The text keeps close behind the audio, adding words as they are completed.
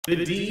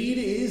The deed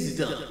is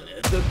done.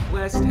 The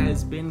quest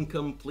has been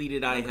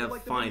completed. I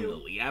have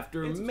finally,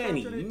 after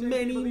many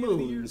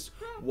moons,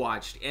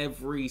 watched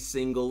every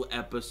single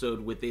episode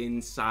within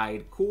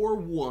side Cour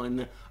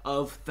 1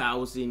 of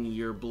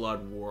 1000-Year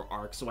Blood War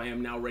arc. So I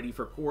am now ready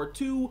for Cour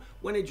 2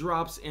 when it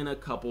drops in a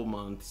couple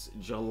months,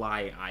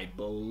 July, I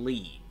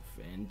believe.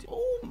 And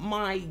oh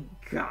my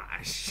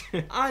gosh,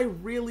 I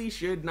really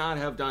should not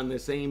have done the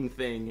same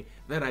thing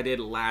that I did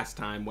last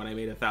time when I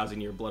made a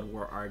 1000-Year Blood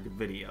War arc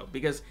video.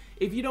 Because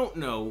if you don't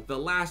know, the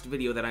last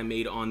video that I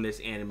made on this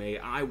anime,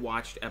 I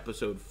watched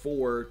episode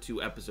 4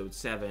 to episode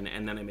 7,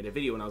 and then I made a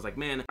video and I was like,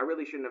 man, I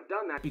really shouldn't have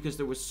done that because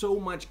there was so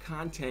much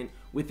content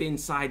within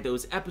inside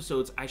those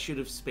episodes, I should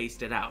have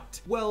spaced it out.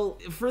 Well,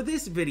 for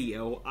this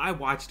video, I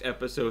watched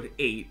episode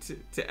 8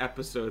 to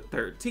episode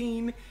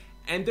 13,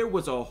 and there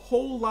was a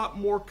whole lot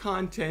more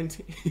content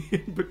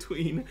in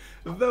between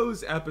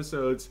those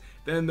episodes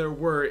than there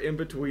were in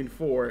between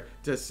 4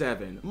 to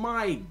 7.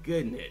 My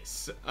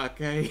goodness,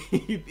 okay?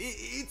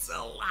 It's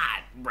a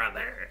lot,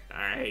 brother,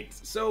 alright?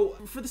 So,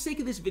 for the sake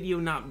of this video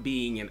not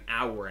being an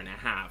hour and a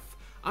half,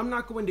 I'm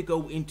not going to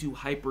go into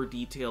hyper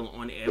detail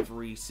on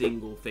every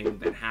single thing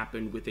that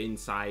happened within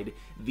inside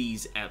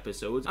these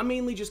episodes. I'm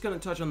mainly just gonna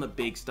touch on the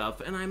big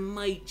stuff, and I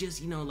might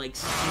just, you know, like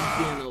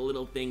sneak in a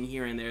little thing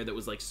here and there that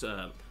was like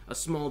a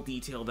small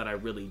detail that I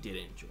really did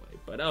enjoy.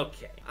 But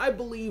okay. I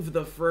believe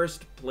the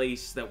first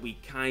place that we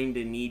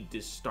kinda need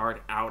to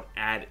start out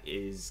at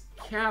is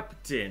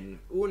Captain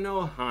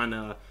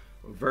Unohana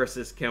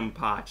versus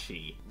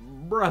Kenpachi.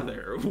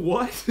 Brother,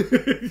 what?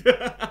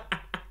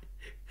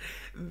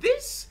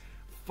 This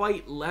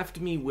fight left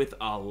me with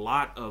a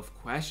lot of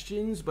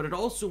questions, but it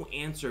also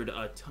answered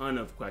a ton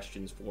of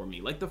questions for me.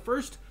 Like, the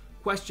first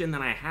question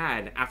that I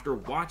had after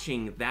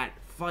watching that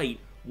fight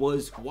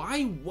was,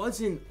 why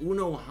wasn't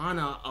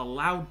Unohana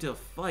allowed to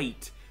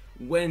fight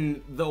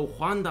when the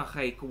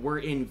Hwandahike were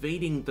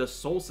invading the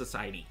Soul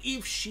Society?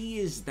 If she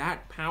is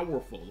that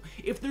powerful,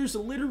 if there's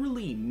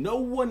literally no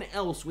one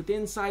else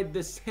within inside the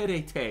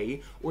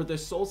Serete or the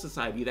Soul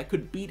Society that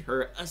could beat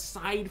her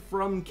aside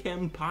from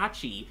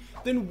Kenpachi,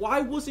 then why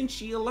wasn't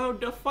she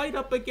allowed to fight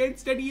up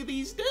against any of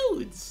these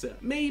dudes?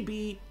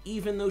 Maybe,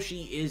 even though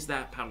she is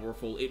that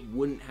powerful, it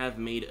wouldn't have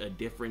made a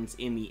difference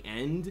in the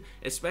end,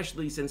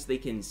 especially since they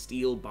can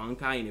steal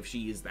Bankai, and if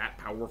she is that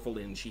powerful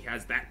and she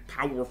has that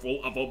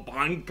powerful of a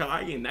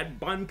Bankai, and that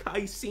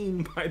Bankai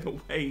scene, by the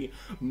way,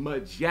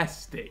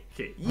 majestic.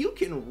 You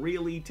can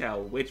really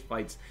tell which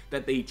fights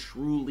that they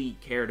truly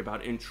cared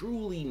about and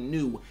truly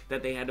knew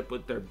that they had to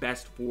put their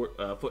best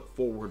foot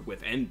forward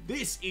with, and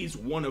this is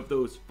one of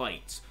those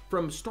fights.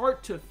 From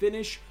start to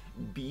finish,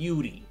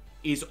 beauty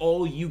is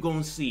all you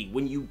gonna see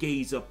when you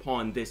gaze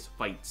upon this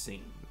fight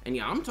scene. And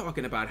yeah, I'm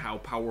talking about how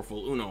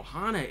powerful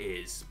Unohana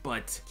is,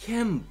 but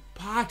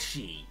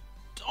Kenpachi,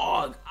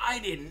 dog, I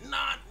did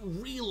not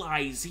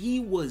realize he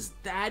was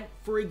that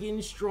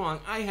friggin'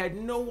 strong. I had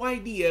no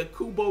idea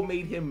Kubo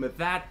made him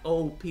that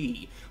OP.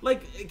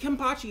 Like,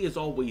 Kenpachi has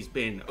always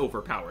been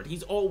overpowered.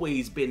 He's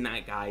always been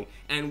that guy,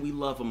 and we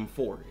love him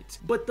for it.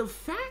 But the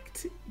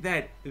fact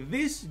that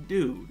this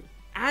dude,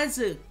 as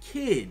a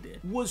kid,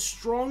 was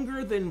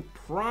stronger than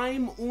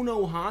Prime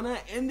Unohana,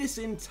 and this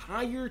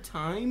entire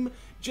time,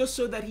 just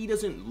so that he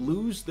doesn't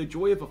lose the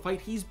joy of a fight,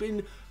 he's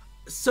been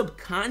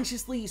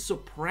subconsciously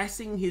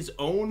suppressing his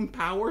own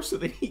power so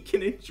that he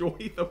can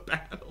enjoy the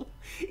battle,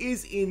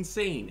 is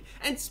insane.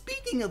 And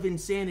speaking of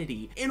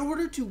insanity, in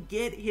order to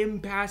get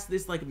him past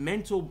this like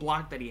mental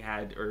block that he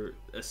had, or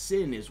a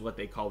sin is what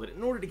they called it,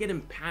 in order to get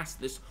him past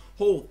this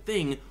whole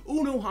thing,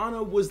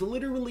 Unohana was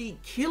literally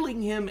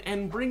killing him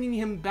and bringing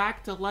him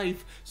back to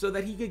life so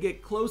that he could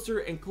get closer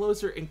and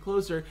closer and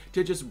closer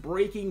to just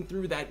breaking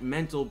through that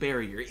mental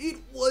barrier. It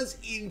was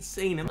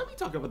insane. And let me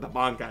talk about the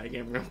Bankai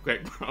again real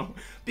quick, bro,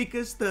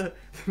 because the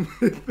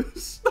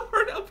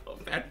startup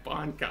of that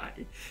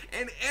Bankai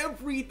and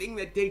everything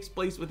that takes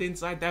place within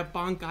inside that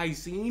Bankai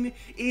scene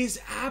is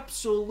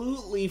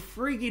absolutely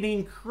friggin'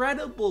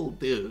 incredible,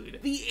 dude.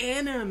 The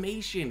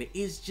animation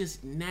is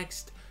just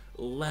next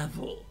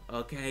level,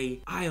 okay?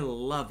 I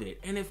love it.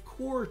 And if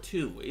Cour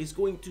 2 is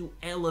going to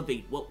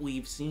elevate what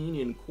we've seen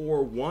in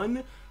Cour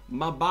 1,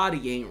 my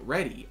body ain't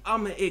ready.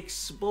 I'ma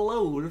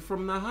explode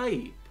from the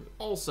hype.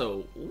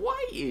 Also,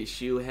 why is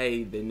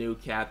Shuhei the new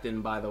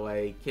captain, by the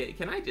way?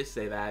 Can I just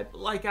say that?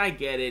 Like, I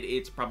get it,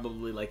 it's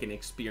probably like an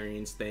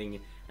experience thing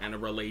and a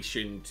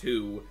relation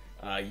to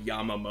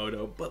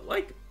Yamamoto, but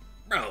like,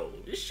 bro,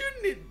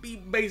 shouldn't it be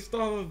based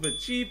off of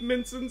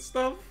achievements and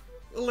stuff?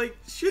 Like,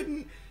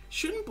 shouldn't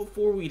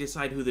before we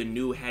decide who the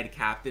new head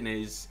captain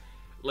is,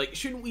 like,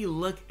 shouldn't we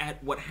look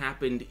at what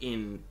happened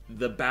in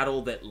the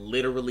battle that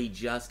literally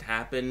just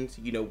happened?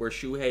 You know, where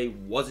Shuhei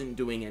wasn't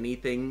doing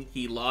anything,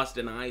 he lost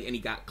an eye, and he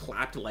got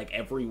clapped like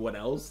everyone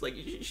else? Like,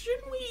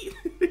 shouldn't we...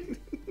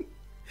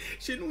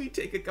 Shouldn't we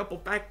take a couple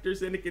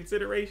factors into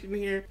consideration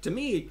here? To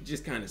me, it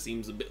just kind of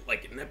seems a bit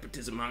like a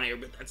nepotism hire,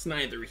 but that's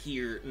neither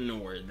here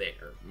nor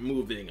there.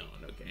 Moving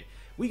on, okay?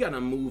 we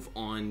gotta move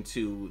on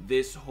to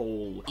this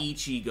whole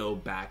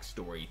Ichigo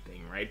backstory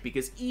thing, right?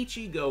 Because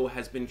Ichigo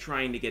has been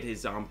trying to get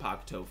his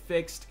Zanpakuto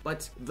fixed,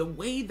 but the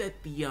way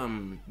that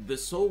the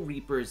Soul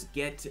Reapers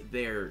get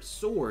their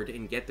sword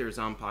and get their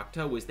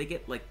Zanpakuto is they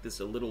get like this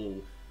a little,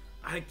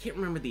 I can't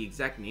remember the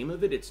exact name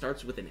of it, it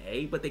starts with an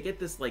A, but they get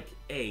this like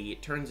A,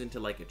 it turns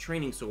into like a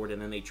training sword,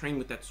 and then they train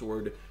with that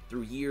sword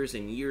through years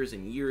and years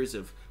and years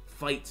of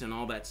fights and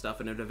all that stuff,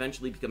 and it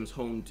eventually becomes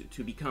honed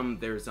to become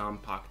their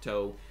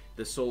Zanpakuto.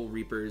 The Soul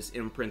Reapers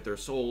imprint their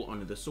soul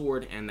onto the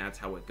sword, and that's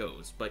how it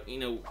goes. But, you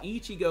know,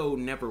 Ichigo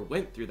never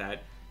went through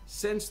that.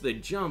 Since the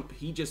jump,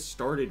 he just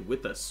started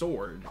with a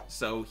sword,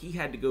 so he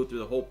had to go through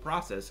the whole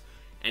process,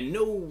 and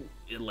no,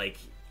 like,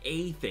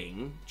 A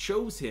thing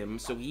chose him,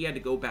 so he had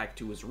to go back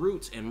to his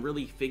roots and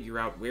really figure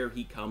out where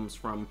he comes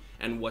from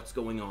and what's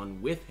going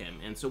on with him.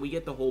 And so we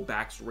get the whole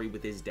backstory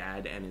with his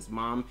dad and his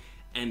mom,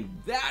 and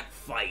that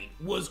fight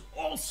was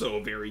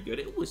also very good.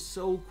 It was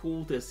so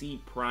cool to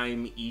see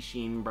Prime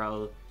Ishin,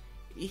 bro.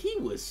 He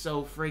was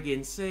so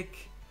friggin'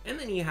 sick. And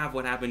then you have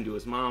what happened to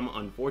his mom,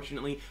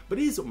 unfortunately, but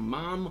his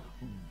mom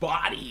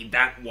bodied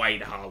that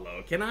White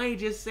Hollow. Can I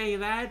just say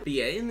that? But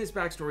yeah, in this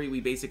backstory,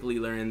 we basically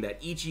learn that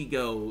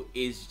Ichigo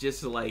is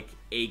just like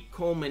a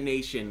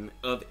culmination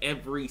of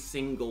every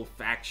single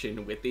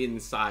faction within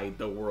inside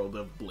the world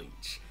of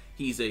Bleach.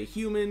 He's a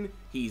human,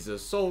 he's a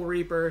Soul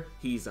Reaper,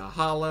 he's a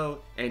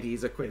Hollow, and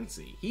he's a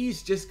Quincy.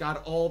 He's just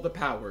got all the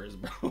powers,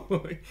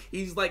 bro.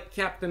 He's like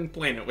Captain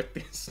Planet with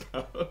this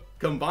stuff.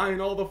 Combine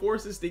all the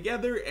forces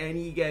together,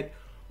 and you get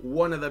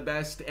one of the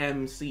best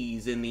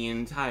MCs in the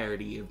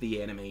entirety of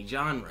the anime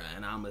genre,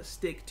 and I'ma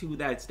stick to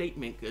that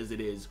statement because it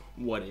is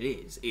what it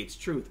is. It's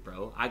truth,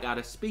 bro. I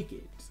gotta speak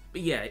it.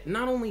 But yeah,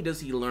 not only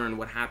does he learn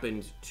what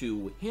happened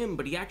to him,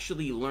 but he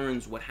actually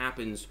learns what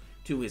happens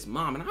to his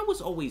mom. And I was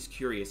always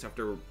curious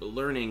after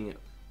learning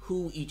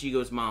who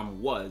Ichigo's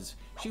mom was.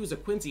 She was a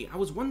Quincy. I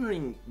was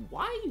wondering,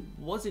 why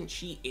wasn't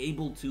she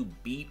able to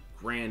beat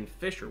Grand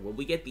Fisher? Well,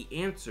 we get the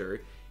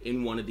answer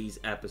in one of these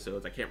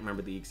episodes. I can't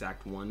remember the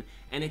exact one.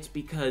 And it's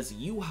because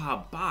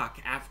Yuha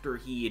Bak, after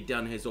he had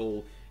done his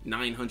old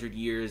 900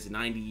 years,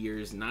 90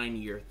 years,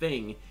 9-year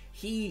thing,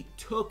 he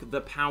took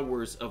the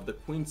powers of the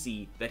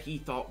Quincy that he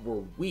thought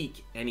were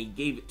weak and he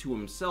gave it to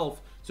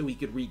himself so he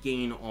could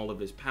regain all of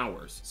his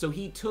powers. So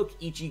he took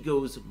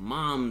Ichigo's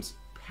mom's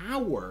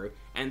power,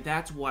 and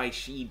that's why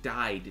she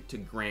died to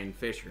Grand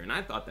Fisher, and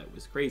I thought that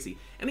was crazy.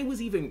 And it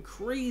was even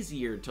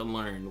crazier to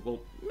learn, well,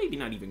 maybe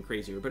not even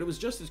crazier, but it was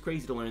just as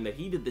crazy to learn that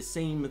he did the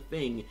same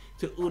thing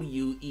to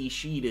Uryu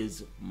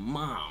Ishida's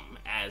mom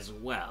as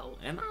well.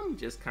 And I'm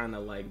just kind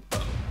of like,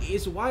 bro.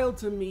 It's wild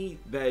to me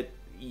that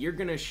you're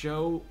gonna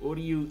show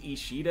Uryu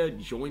Ishida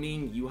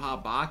joining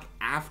Yuha Bak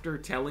after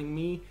telling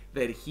me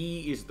that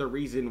he is the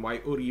reason why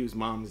Uryu's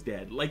mom's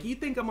dead. Like, you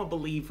think I'm gonna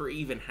believe for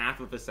even half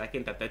of a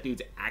second that that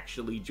dude's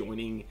actually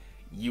joining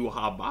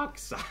Yuha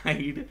Bak's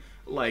side?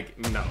 Like,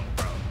 no,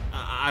 bro.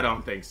 I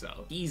don't think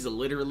so. He's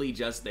literally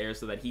just there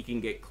so that he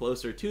can get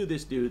closer to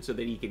this dude so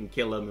that he can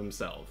kill him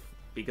himself.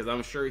 Because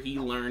I'm sure he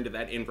learned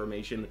that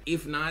information,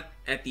 if not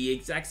at the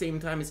exact same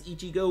time as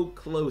Ichigo,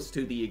 close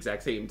to the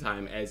exact same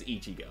time as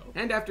Ichigo.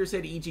 And after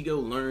said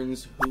Ichigo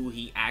learns who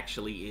he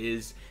actually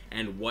is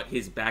and what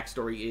his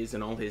backstory is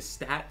and all his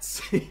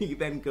stats, he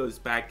then goes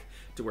back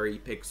to where he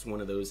picks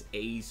one of those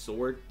A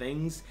sword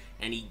things,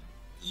 and he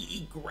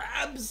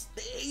grabs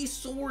the A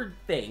sword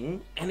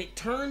thing, and it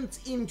turns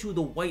into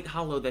the White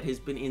Hollow that has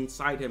been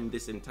inside him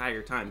this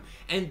entire time.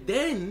 And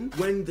then,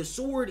 when the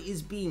sword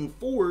is being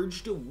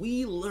forged,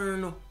 we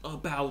learn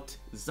about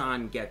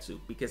Zangetsu.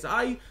 Because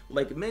I,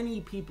 like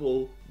many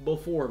people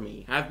before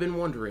me, have been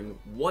wondering,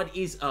 what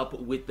is up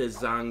with the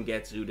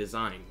Zangetsu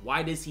design?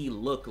 Why does he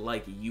look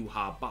like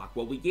Yuha Bak?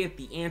 Well, we get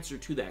the answer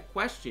to that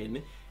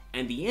question,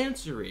 and the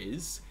answer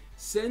is,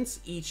 since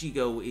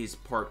Ichigo is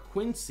part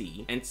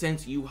Quincy, and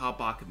since Yuha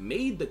Bak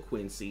made the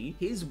Quincy,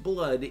 his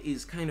blood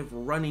is kind of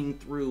running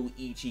through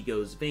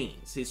Ichigo's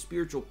veins. His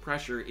spiritual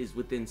pressure is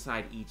within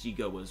inside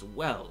Ichigo as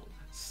well.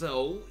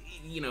 So,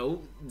 you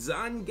know,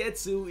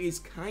 Zangetsu is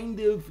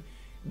kind of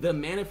the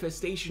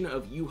manifestation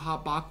of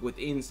Yuha Bak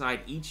within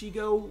inside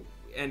Ichigo,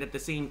 and at the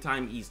same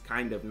time, he's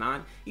kind of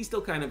not. He's still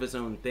kind of his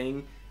own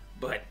thing.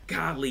 But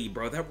golly,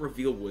 bro, that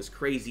reveal was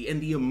crazy, and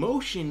the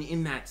emotion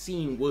in that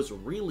scene was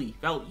really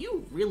felt.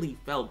 You really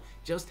felt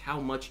just how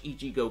much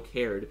Ichigo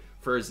cared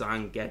for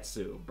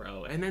Zangetsu,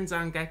 bro. And then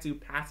Zangetsu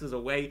passes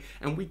away,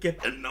 and we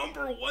get the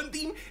 #1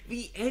 theme.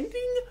 The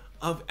ending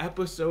of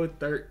episode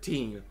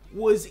 13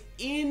 was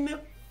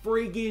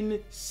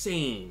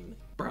in-friggin-sane,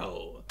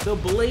 bro. The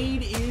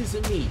blade is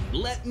me,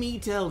 let me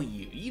tell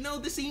you. You know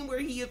the scene where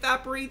he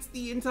evaporates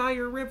the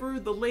entire river,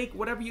 the lake,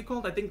 whatever you call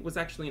it? I think it was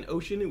actually an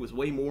ocean. It was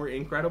way more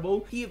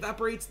incredible. He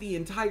evaporates the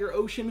entire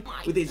ocean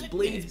with his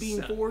blades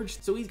being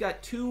forged. So he's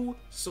got 2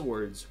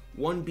 swords,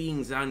 one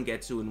being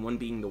Zangetsu and one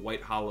being the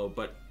White Hollow,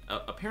 but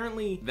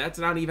apparently that's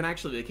not even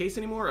actually the case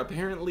anymore.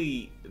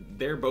 Apparently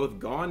they're both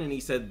gone, and he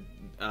said,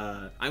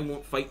 I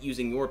won't fight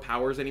using your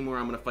powers anymore,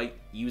 I'm gonna fight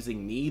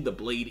using me, the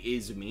blade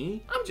is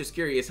me. I'm just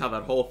curious how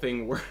that whole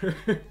thing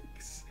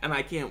works. and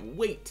I can't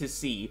wait to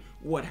see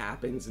what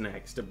happens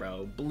next,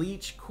 bro.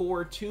 Bleach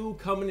Cour 2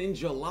 coming in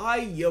July.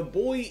 Your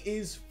boy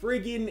is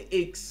friggin'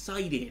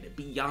 excited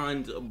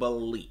beyond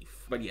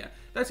belief. But yeah,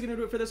 that's gonna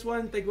do it for this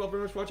one. Thank you all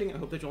very much for watching. I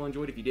hope that you all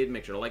enjoyed. If you did,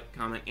 make sure to like,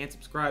 comment, and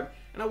subscribe,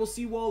 and I will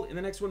see you all in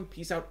the next one.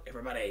 Peace out,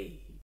 everybody.